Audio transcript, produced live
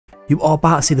You are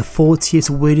about to see the 40th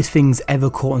weirdest things ever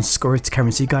caught on security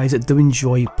cameras. So you guys that do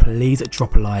enjoy, please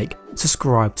drop a like,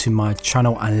 subscribe to my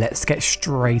channel, and let's get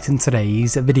straight into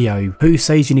today's video. Who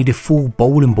says you need a full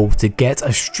bowling ball to get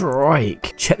a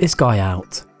strike? Check this guy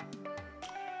out.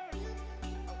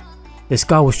 This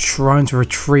guy was trying to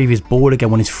retrieve his ball again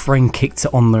when his friend kicked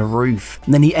it on the roof,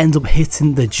 and then he ends up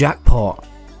hitting the jackpot.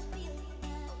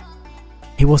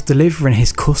 He was delivering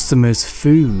his customers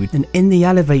food, and in the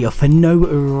elevator for no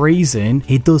reason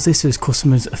he does this to his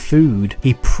customers food.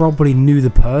 He probably knew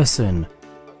the person.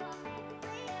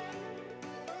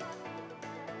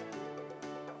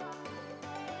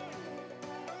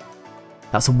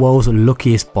 That's the world's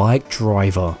luckiest bike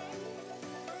driver.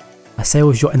 A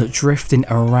sailor's yacht ended up drifting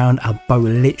around a boat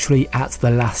literally at the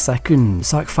last second.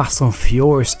 It's like Fast and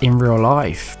Furious in real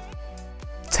life.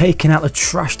 Taking out the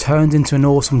trash turned into an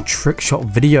awesome trick shot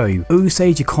video. Who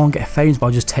says you can't get famous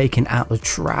by just taking out the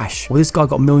trash? Well, this guy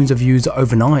got millions of views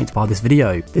overnight by this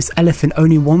video. This elephant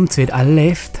only wanted a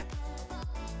lift.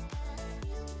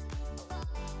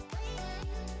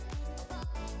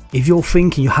 If you're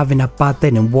thinking you're having a bad day,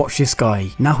 then watch this guy.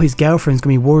 Now his girlfriend's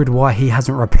gonna be worried why he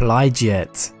hasn't replied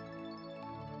yet.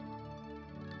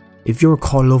 If you're a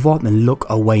car lover, then look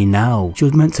away now. She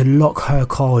was meant to lock her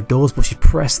car doors, but she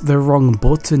pressed the wrong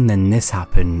button, then this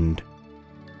happened.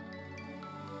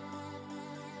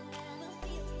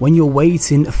 When you're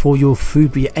waiting for your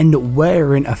food but you end up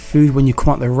wearing a food when you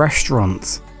come out the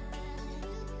restaurant.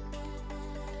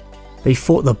 They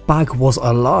thought the bag was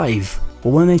alive, but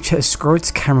when they checked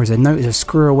security cameras they noticed a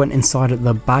squirrel went inside of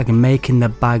the bag making the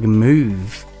bag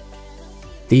move.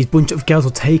 These bunch of girls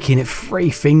were taking 3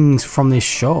 things from this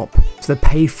shop, so they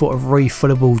paid for a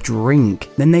refillable drink.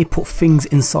 Then they put things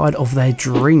inside of their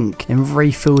drink and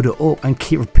refilled it up and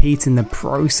keep repeating the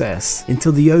process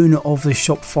until the owner of the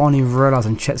shop finally realised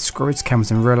and checked security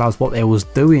cameras and realised what they was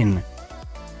doing.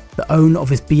 The owner of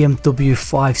his BMW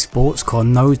 5 sports car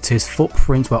noticed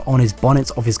footprints were on his bonnet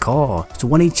of his car, so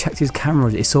when he checked his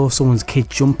cameras he saw someone's kid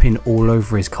jumping all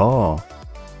over his car.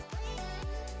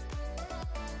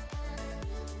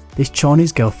 This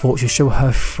Chinese girl thought she'd show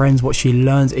her friends what she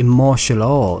learns in martial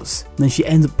arts, and then she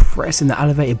ends up pressing the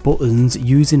elevator buttons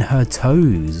using her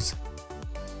toes.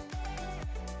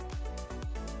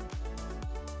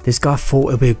 This guy thought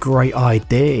it would be a great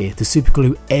idea to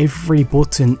superglue every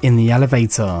button in the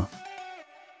elevator.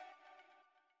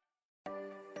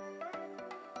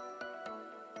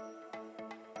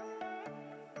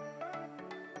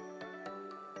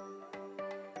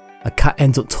 A cat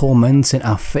ends up tormenting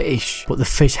a fish, but the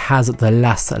fish has the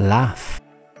last laugh.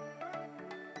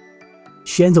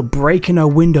 She ends up breaking her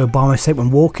window by mistake when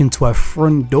walking to her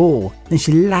front door, then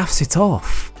she laughs it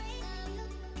off.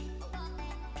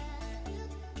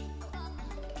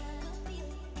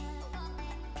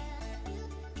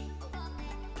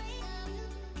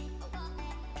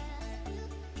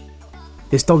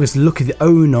 This dog is lucky the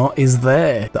owner is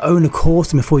there. The owner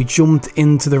caught him before he jumped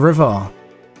into the river.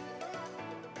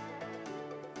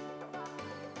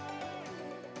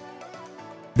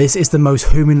 This is the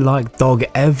most human-like dog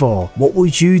ever. What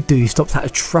would you do? Stopped at a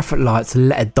traffic light to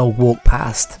let a dog walk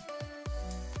past?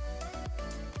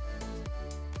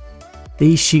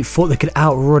 These sheep thought they could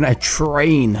outrun a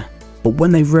train, but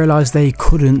when they realised they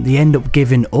couldn't, they end up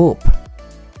giving up.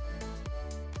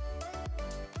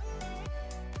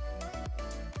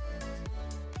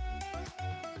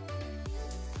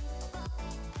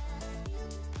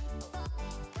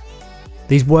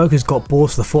 These workers got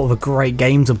bored to the thought of a great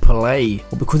game to play,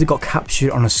 but because they got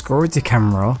captured on a security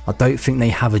camera, I don't think they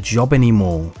have a job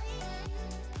anymore.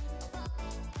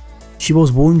 She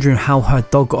was wondering how her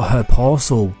dog got her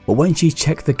parcel, but when she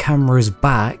checked the cameras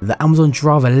back, the Amazon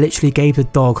driver literally gave the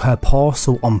dog her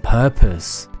parcel on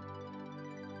purpose.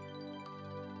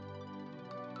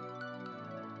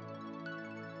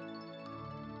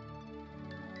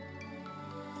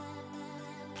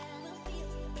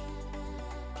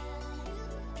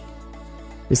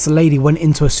 This lady went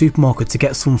into a supermarket to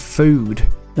get some food.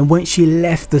 Then when she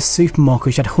left the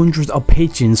supermarket, she had hundreds of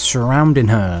pigeons surrounding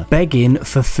her, begging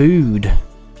for food.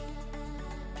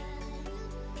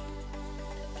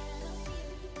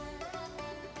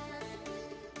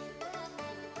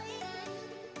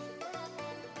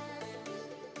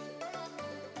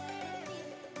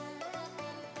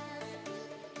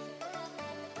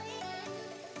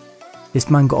 This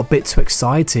man got a bit too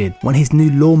excited when his new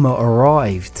lawnmower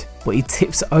arrived, but he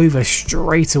tips it over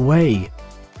straight away.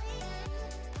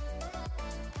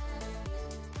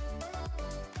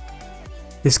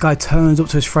 This guy turns up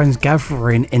to his friend's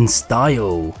gathering in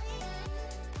style.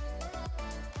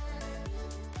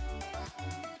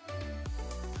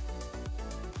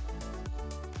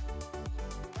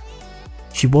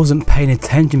 She wasn't paying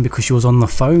attention because she was on the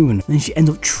phone, and then she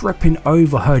ended up tripping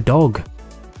over her dog.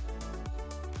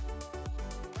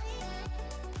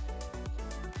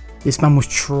 This man was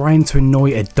trying to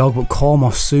annoy a dog, but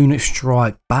karma soon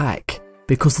struck back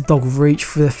because the dog reached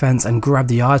through the fence and grabbed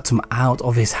the item out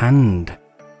of his hand.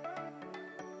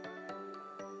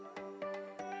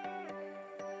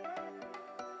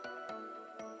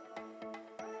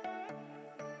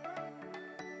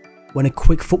 When a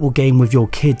quick football game with your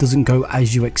kid doesn't go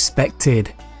as you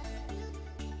expected.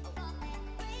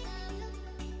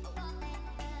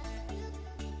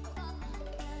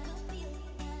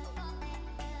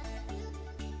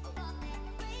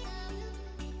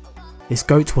 This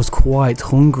goat was quite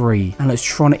hungry and was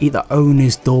trying to eat the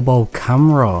owner's doorbell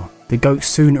camera. The goat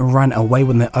soon ran away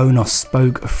when the owner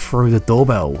spoke through the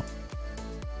doorbell.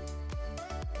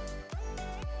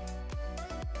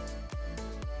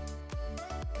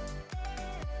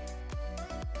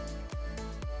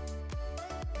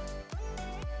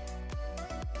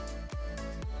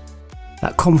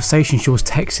 That conversation she was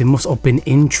texting must have been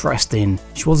interesting.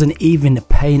 She wasn't even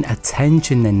paying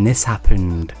attention when this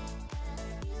happened.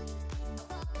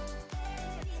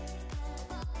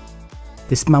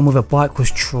 This man with a bike was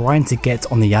trying to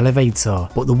get on the elevator,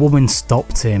 but the woman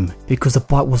stopped him because the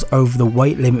bike was over the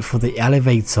weight limit for the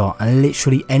elevator and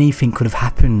literally anything could have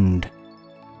happened.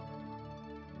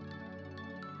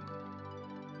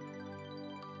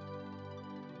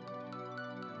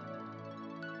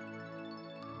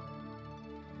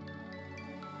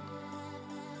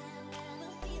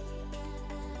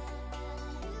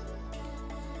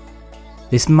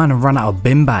 This man ran out of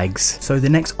bin bags, so the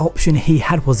next option he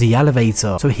had was the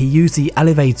elevator, so he used the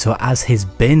elevator as his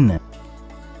bin.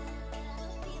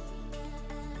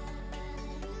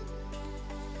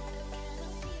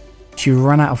 She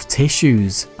ran out of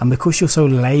tissues, and because she was so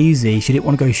lazy, she didn't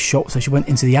want to go shop, so she went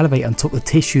into the elevator and took the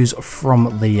tissues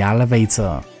from the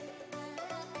elevator.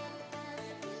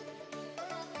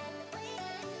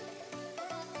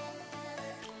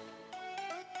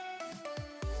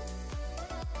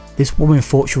 This woman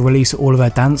thought she released all of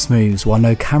her dance moves while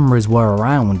no cameras were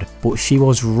around, but she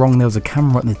was wrong. There was a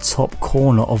camera in the top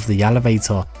corner of the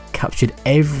elevator, captured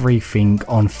everything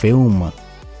on film.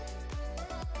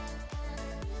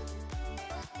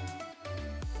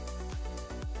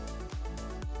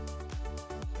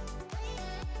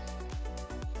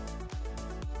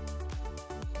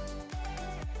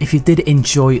 If you did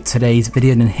enjoy today's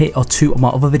video, then hit or two of my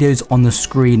other videos on the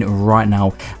screen right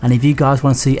now. And if you guys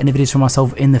want to see any videos from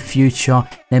myself in the future,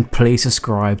 then please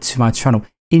subscribe to my channel.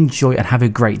 Enjoy and have a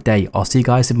great day. I'll see you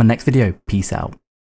guys in my next video. Peace out.